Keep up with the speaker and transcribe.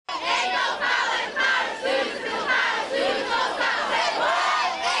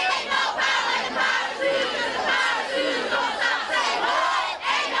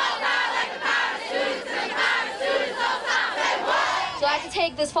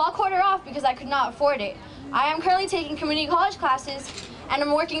this fall quarter off because I could not afford it. I am currently taking community college classes and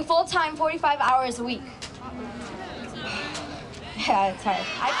I'm working full-time 45 hours a week. Yeah, it's hard.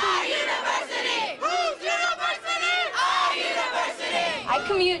 Our university! Whose university? Our university! I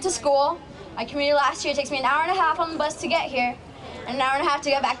commute to school. I commuted last year. It takes me an hour and a half on the bus to get here and an hour and a half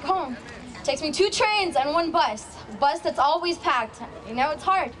to get back home. It takes me 2 trains and 1 bus. A bus that's always packed. You know, it's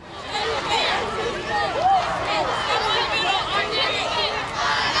hard.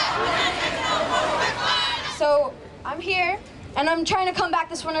 So I'm here and I'm trying to come back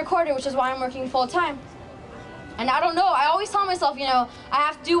this winter quarter, which is why I'm working full time. And I don't know, I always tell myself, you know, I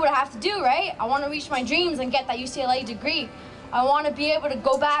have to do what I have to do, right? I want to reach my dreams and get that UCLA degree. I want to be able to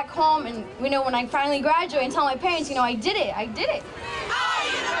go back home and, you know, when I finally graduate and tell my parents, you know, I did it, I did it. Our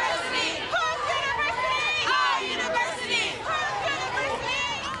university! Whose university? Our university! Whose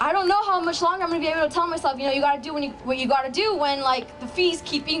university? I don't know how much longer I'm going to be able to tell myself, you know, you got to do what you got to do when, like, the fees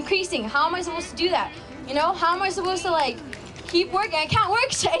keep increasing. How am I supposed to do that? You know, how am I supposed to, like, keep working? I can't work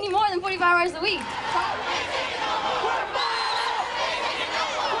any more than 45 hours a week.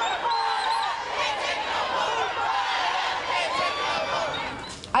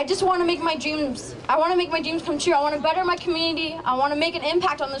 I just want to make my dreams, I want to make my dreams come true. I want to better my community. I want to make an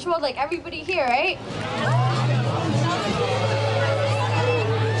impact on this world like everybody here, right?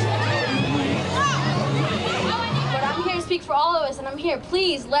 But I'm here to speak for all of us, and I'm here.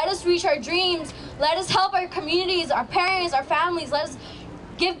 Please, let us reach our dreams. Let us help our communities, our parents, our families. Let us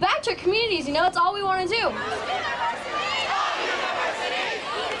give back to our communities. You know, that's all we want to do.